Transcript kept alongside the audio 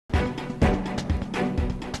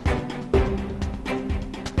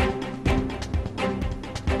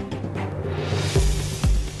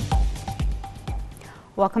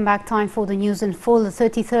Welcome back. Time for the news in full. The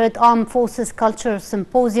 33rd Armed Forces Culture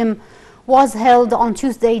Symposium was held on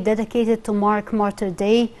Tuesday, dedicated to mark Martyr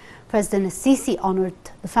Day. President Sisi honored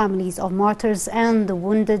the families of martyrs and the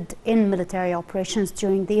wounded in military operations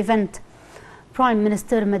during the event. Prime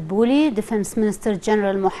Minister Madbouli, Defense Minister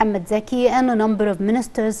General Mohammed Zaki, and a number of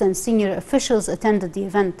ministers and senior officials attended the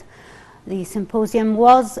event. The symposium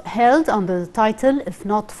was held under the title, "If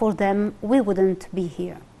not for them, we wouldn't be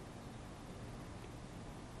here."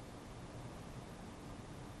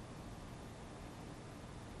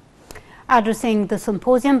 Addressing the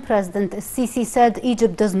symposium, President Sisi said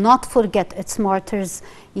Egypt does not forget its martyrs.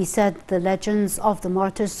 He said the legends of the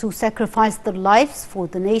martyrs who sacrificed their lives for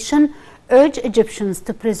the nation urge Egyptians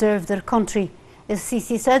to preserve their country.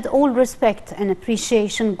 Sisi said all respect and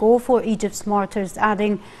appreciation go for Egypt's martyrs,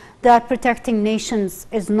 adding that protecting nations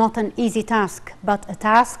is not an easy task, but a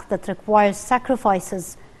task that requires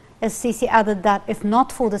sacrifices. Sisi added that if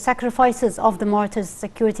not for the sacrifices of the martyrs,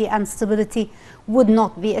 security and stability would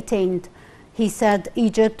not be attained. He said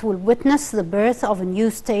Egypt will witness the birth of a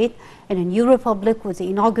new state and a new republic with the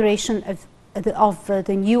inauguration of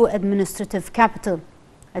the new administrative capital.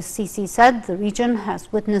 As Sisi said, the region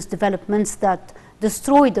has witnessed developments that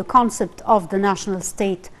destroy the concept of the national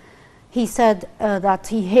state. He said that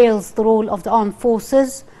he hails the role of the armed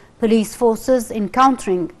forces, police forces, in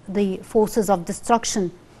countering the forces of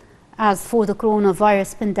destruction. As for the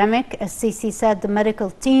coronavirus pandemic, as Sisi said, the medical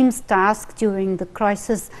team's task during the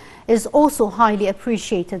crisis is also highly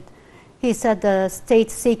appreciated. He said the state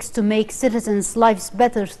seeks to make citizens' lives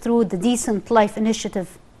better through the Decent Life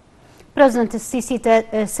Initiative. President Sisi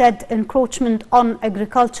said encroachment on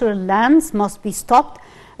agricultural lands must be stopped,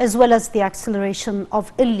 as well as the acceleration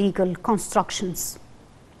of illegal constructions.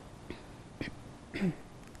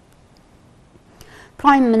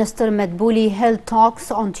 Prime Minister Madbouli held talks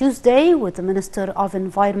on Tuesday with the Minister of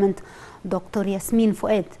Environment, Dr. Yasmin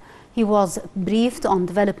Fouad. He was briefed on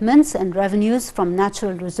developments and revenues from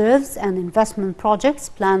natural reserves and investment projects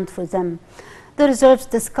planned for them. The reserves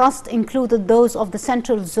discussed included those of the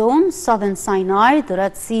Central Zone, Southern Sinai, the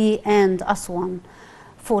Red Sea and Aswan.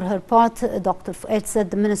 For her part, Dr. Fouad said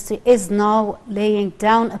the ministry is now laying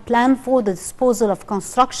down a plan for the disposal of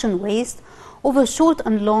construction waste over short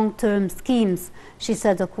and long-term schemes. She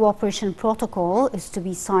said a cooperation protocol is to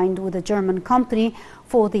be signed with a German company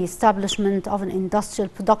for the establishment of an industrial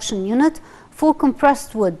production unit for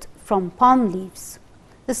compressed wood from palm leaves.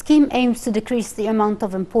 The scheme aims to decrease the amount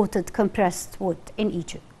of imported compressed wood in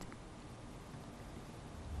Egypt.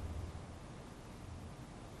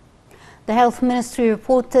 The Health Ministry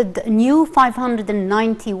reported new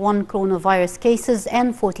 591 coronavirus cases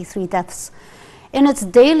and 43 deaths. In its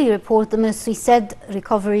daily report, the ministry said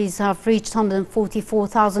recoveries have reached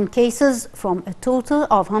 144,000 cases from a total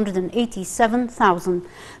of 187,000.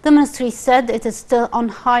 The ministry said it is still on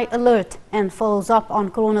high alert and follows up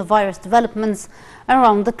on coronavirus developments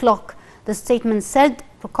around the clock. The statement said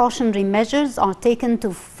precautionary measures are taken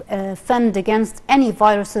to fend against any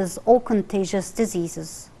viruses or contagious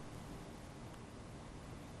diseases.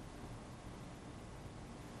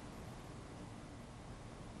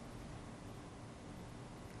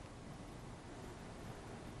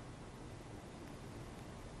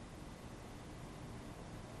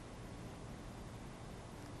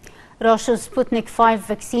 Russia's Sputnik V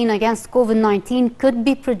vaccine against COVID-19 could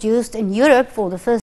be produced in Europe for the first